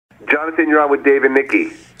Jonathan, you're on with Dave and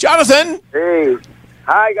Nikki. Jonathan, Hey.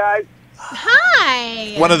 Hi, guys.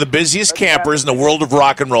 Hi. one of the busiest campers in the world of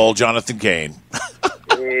rock and roll, Jonathan Kane.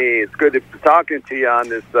 Hey, it's good to be talking to you on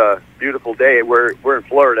this beautiful day. We're in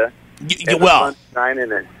Florida. And the Well, sun's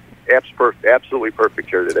shining, and absolutely perfect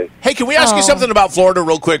here today. hey, can we ask you Oh. something about Florida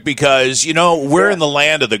real quick? Because, we're Yeah. in the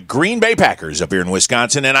land of the Green Bay Packers up here in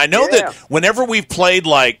Wisconsin. And I know Yeah. that whenever we've played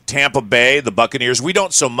like Tampa Bay, the Buccaneers, we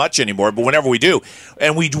don't so much anymore, but whenever we do,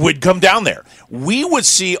 and we would come down there, we would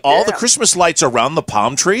see all the Yeah. Christmas lights around the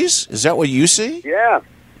palm trees. Is that what you see? Yeah.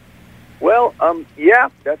 Well, yeah,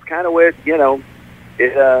 that's kind of what, it's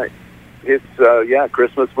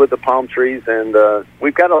Christmas with the palm trees, and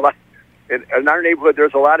we've got a lot, in our neighborhood,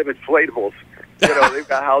 there's a lot of inflatables. They've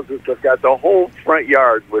got houses that's got the whole front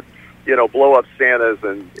yard with, blow-up Santas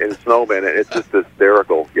and snowmen, and it's just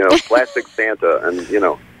hysterical, plastic Santa, and,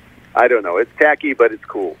 I don't know. It's tacky, but it's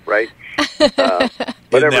cool, right?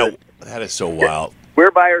 Whatever. That is so wild.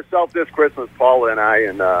 We're by ourselves this Christmas, Paula and I,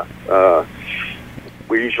 and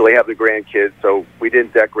we usually have the grandkids, so we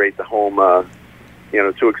didn't decorate the home,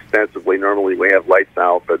 too extensively. Normally we have lights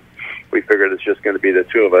out, but we figured it's just going to be the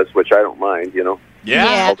two of us, which I don't mind,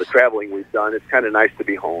 Yeah. All the traveling we've done, it's kind of nice to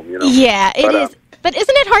be home, Yeah, it But, is. But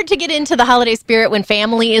isn't it hard to get into the holiday spirit when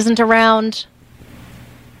family isn't around?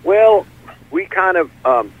 Well, we kind of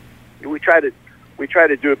we try to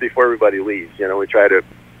do it before everybody leaves. We try to,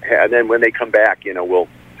 and then when they come back, we'll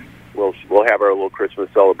have our little Christmas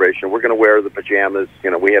celebration. We're going to wear the pajamas.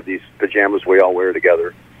 We have these pajamas we all wear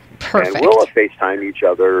together, Perfect. and we'll FaceTime each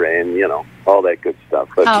other, and all that good stuff.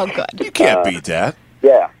 But Oh, good. You can't beat that.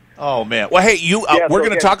 yeah, Oh man! Well, hey, we're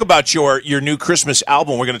going to talk about your new Christmas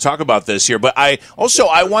album. We're going to talk about this here, but I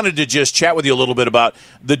wanted to just chat with you a little bit about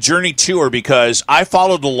the Journey tour because I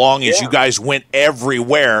followed along as you guys went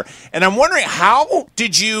everywhere, and I'm wondering how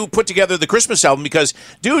did you put together the Christmas album? Because,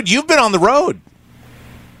 dude, you've been on the road.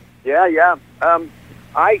 yeah.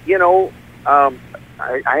 I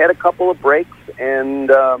had a couple of breaks, and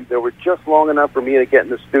they were just long enough for me to get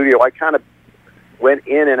in the studio. I kind of went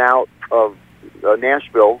in and out of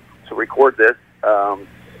Nashville to record this,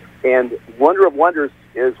 and Wonder of Wonders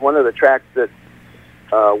is one of the tracks that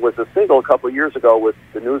was a single a couple of years ago with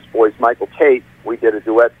the Newsboys' Michael Tate. We did a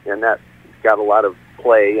duet, and that got a lot of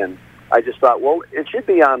play, and I just thought, well, it should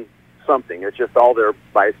be on something. It's just all there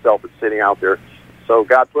by itself. It's sitting out there. So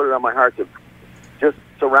God put it on my heart to just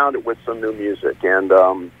surround it with some new music, and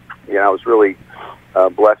I was really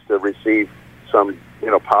blessed to receive some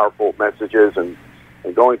powerful messages and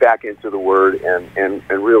going back into the Word and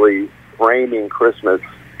really framing Christmas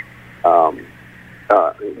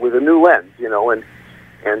with a new lens,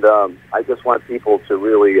 and I just want people to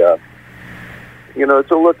really to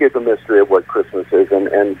look at the mystery of what Christmas is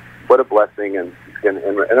and what a blessing and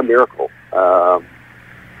a miracle.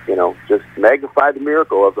 Just magnify the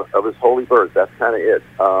miracle of His holy birth. That's kind of it.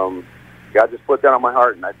 God just put that on my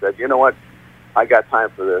heart, and I said, you know what, I got time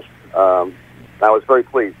for this. I was very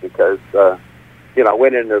pleased because I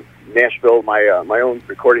went into Nashville, my own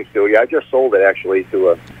recording studio. I just sold it actually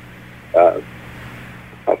to a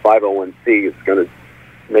 501c. It's going to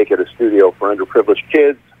make it a studio for underprivileged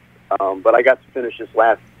kids. But I got to finish this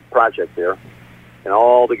last project there, and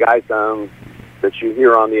all the guys that you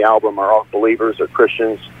hear on the album are all believers or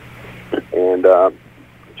Christians, and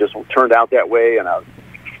just turned out that way. And I was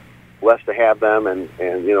blessed to have them, and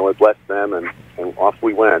it blessed them, and off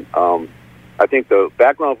we went. I think the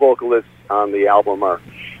background vocalists on the album are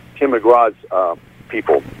Tim McGraw's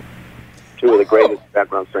people, two of the greatest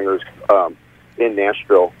background singers in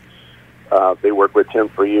Nashville. They worked with Tim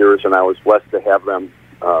for years, and I was blessed to have them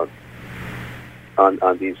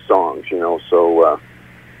on these songs. So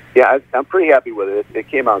I'm pretty happy with it. It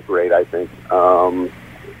came out great, I think,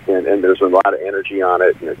 and there's a lot of energy on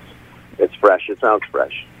it, and it's fresh. It sounds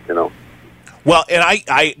fresh, Well, and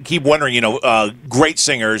I keep wondering, great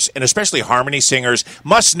singers, and especially harmony singers,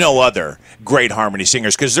 must know other great harmony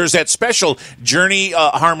singers, because there's that special Journey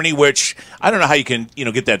harmony, which I don't know how you can,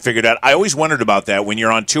 get that figured out. I always wondered about that when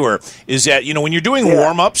you're on tour, is that, when you're doing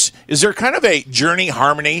warm-ups, is there kind of a Journey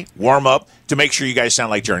harmony warm-up to make sure you guys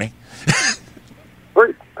sound like Journey?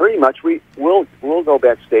 Pretty much. We'll go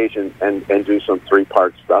backstage and do some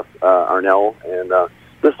 3-part stuff, Arnell, and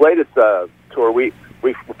this latest tour, we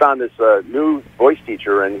found this new voice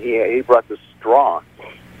teacher, and he brought this straw,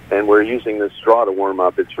 and we're using this straw to warm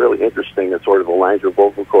up. It's really interesting. It sort of aligns your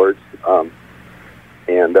vocal cords, and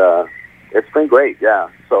it's been great, yeah.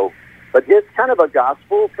 So, but it's kind of a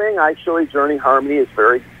gospel thing. Actually, Journey Harmony is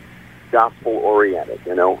very gospel-oriented,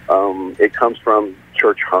 It comes from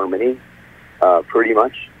church harmony, pretty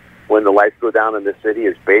much. When the lights go down in the city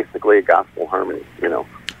is basically a gospel harmony,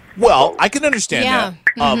 Well, I can understand Yeah.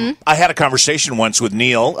 that. I had a conversation once with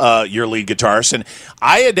Neil, your lead guitarist, and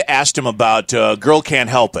I had asked him about Girl Can't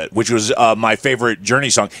Help It, which was my favorite Journey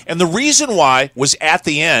song. And the reason why was at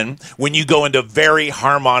the end, when you go into very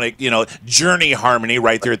harmonic, Journey harmony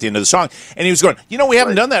right there at the end of the song. And he was going, we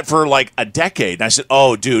haven't done that for like a decade. And I said,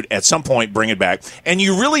 oh, dude, at some point, bring it back. And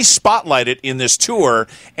you really spotlight it in this tour.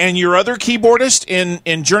 And your other keyboardist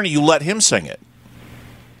in Journey, you let him sing it.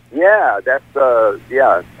 Yeah, that's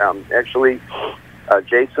actually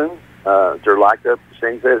Jason Derlachta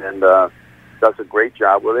sings it and does a great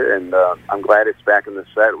job with it, and I'm glad it's back in the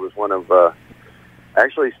set. It was one of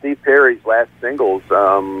actually Steve Perry's last singles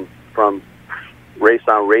from Race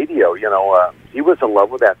on Radio. He was in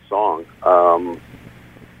love with that song,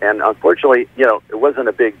 and unfortunately, it wasn't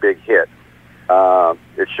a big hit.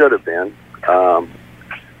 It should have been.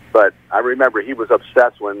 But I remember he was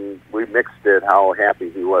obsessed when we mixed it, how happy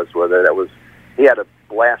he was with it. He had a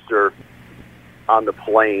blaster on the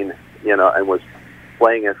plane, and was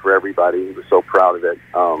playing it for everybody. He was so proud of it.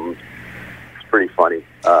 It's pretty funny.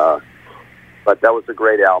 But that was a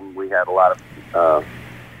great album. We had a lot of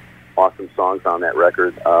awesome songs on that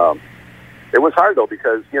record. It was hard, though,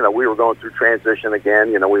 because, we were going through transition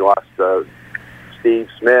again. We lost Steve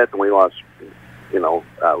Smith, and we lost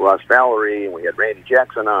Ross Valerie, and we had Randy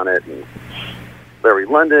Jackson on it, and Larry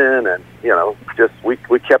London, and just we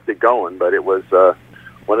kept it going. But it was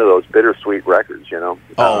one of those bittersweet records,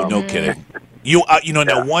 Oh, no kidding.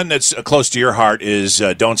 Now one that's close to your heart is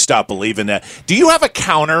 "Don't Stop Believin'." That. Do you have a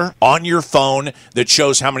counter on your phone that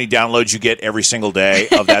shows how many downloads you get every single day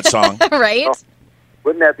of that song? Right? Oh,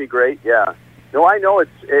 wouldn't that be great? Yeah. No, I know it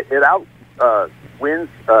out wins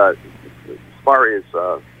as far as.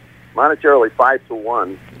 Monetarily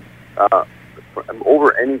 5-1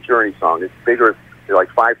 over any Journey song. It's bigger, like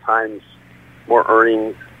 5 times more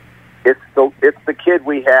earnings. It's the kid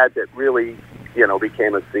we had that really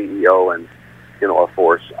became a CEO and a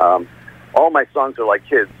force. All my songs are like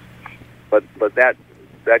kids, but that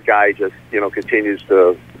guy just continues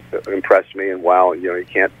to impress me and wow. You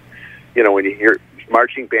can't when you hear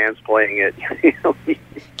marching bands playing it,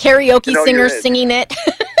 karaoke singers singing it.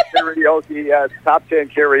 Karaoke, top 10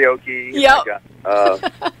 karaoke. Yep.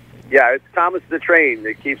 Yeah, it's Thomas the Train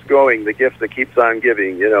that keeps going, the gift that keeps on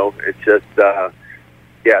giving. It's just,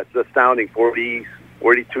 it's astounding.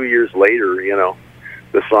 42 years later,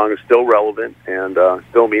 the song is still relevant and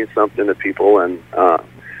still means something to people, and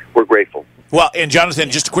we're grateful. Well, and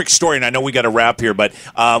Jonathan, just a quick story, and I know we got to wrap here, but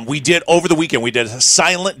we did, over the weekend, we did a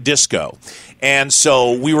silent disco. And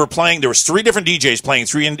so we were playing, there was 3 different DJs playing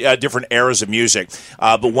 3 different eras of music.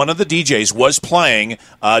 But one of the DJs was playing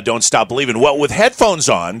Don't Stop Believin'. Well, with headphones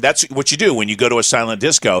on, that's what you do when you go to a silent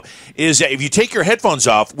disco, is that if you take your headphones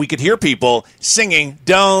off, we could hear people singing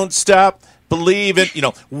Don't Stop Believin',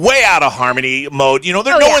 way out of harmony mode. No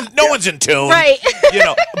one's in tune. Right.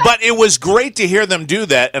 But it was great to hear them do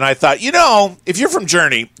that. And I thought, if you're from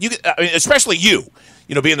Journey, especially you,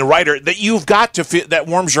 being the writer, that you've got to feel that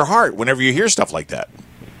warms your heart whenever you hear stuff like that.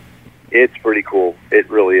 It's pretty cool. It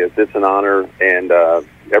really is. It's an honor, and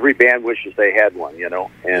every band wishes they had one,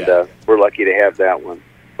 and we're lucky to have that one.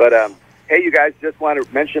 But, hey, you guys, just want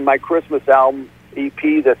to mention my Christmas album,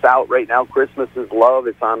 EP that's out right now, Christmas is Love.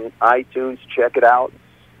 It's on iTunes. Check it out.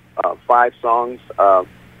 5 songs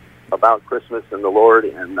about Christmas and the Lord,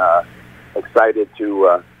 and excited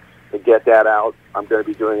to get that out. I'm going to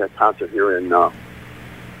be doing a concert here in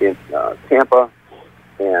Tampa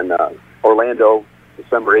and Orlando,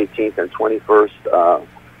 December 18th and 21st,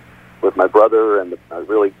 with my brother and a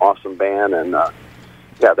really awesome band. And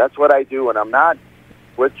that's what I do. And I'm not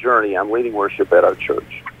with Journey. I'm leading worship at our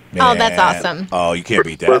church. Man. Oh, that's awesome. Oh, you can't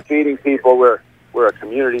beat that. We're feeding people. We're a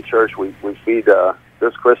community church. We feed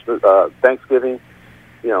this Christmas, Thanksgiving,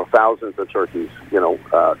 thousands of turkeys.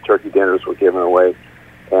 Turkey dinners were given away.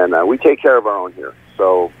 And we take care of our own here.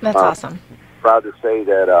 So that's awesome. Proud to say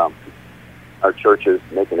that our church is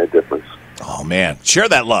making a difference. Oh, man. Share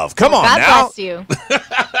that love. Come on God now. bless you.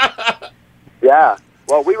 Yeah.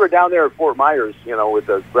 Well, we were down there at Fort Myers, with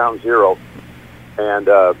the Ground Zero. And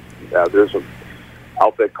there's an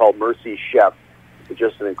outfit called Mercy Chef. It's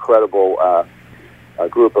just an incredible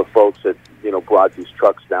group of folks that, brought these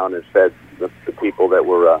trucks down and fed the people that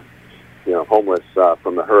were, homeless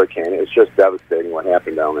from the hurricane. It's just devastating what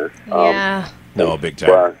happened down there. Yeah. No, big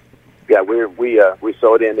time. We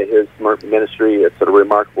sewed into his ministry. It's a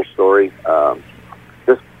remarkable story.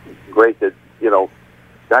 Just great that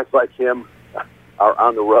guys like him are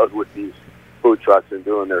on the road with these food trucks and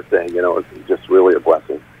doing their thing. It's just really a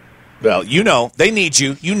blessing. Well, they need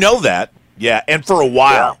you. You know that. Yeah, and for a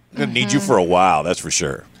while. They're going to need you for a while, that's for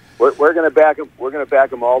sure. we're going to back them. We're going to back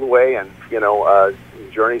them all the way. And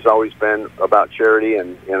Journey's always been about charity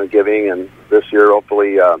and giving. And this year,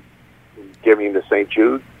 hopefully, giving to St.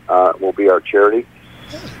 Jude will be our charity.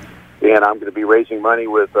 And I'm going to be raising money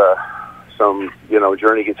with some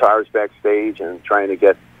Journey guitars backstage and trying to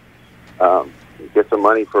get some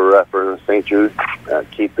money for St. Jude.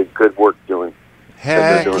 Keep the good work doing.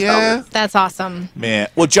 Heck yeah. That's awesome. Man.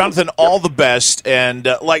 Well, Jonathan, all the best. And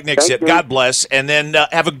like Nick said, God bless. And then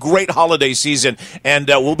have a great holiday season. And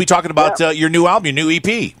we'll be talking about your new album, your new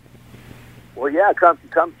EP. Well, yeah, come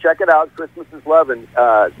check it out. Christmas is Love. And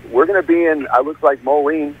we're going to be in, looks like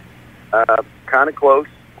Moline, kind of close,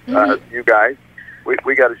 you guys.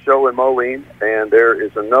 We got a show in Moline, and there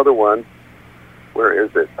is another one. Where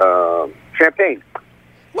is it? Champaign.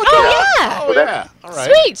 Oh, yeah. Oh, yeah. All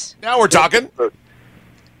right. Sweet. Now we're talking.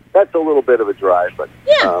 That's a little bit of a drive, but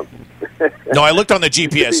Yeah. No, I looked on the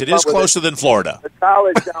GPS. It is closer than Florida. the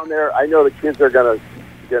college down there, I know the kids are gonna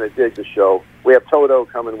dig the show. We have Toto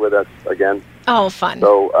coming with us again. Oh, fun.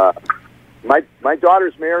 So my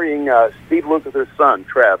daughter's marrying Steve Lukather's son,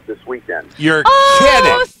 Trev, this weekend. You're Oh,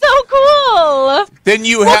 kidding. so cool. Then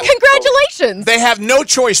you Well, have. congratulations. They have no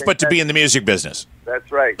choice but to be in the music business.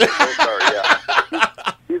 That's right. Yeah.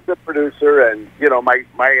 He's the producer, and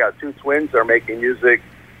my two twins are making music,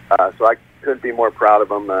 so I couldn't be more proud of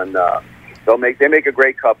them. And they make a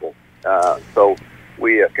great couple. So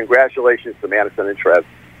we congratulations to Madison and Trev.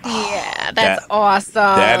 Yeah, that's awesome.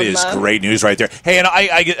 That is great news right there. Hey, and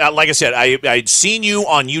I like I said, I'd seen you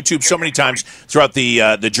on YouTube so many times throughout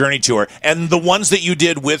the Journey tour, and the ones that you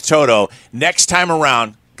did with Toto. Next time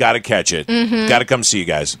around, got to catch it. Got to come see you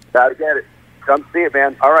guys. Gotta get it. Come see it,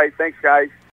 man. All right, thanks, guys.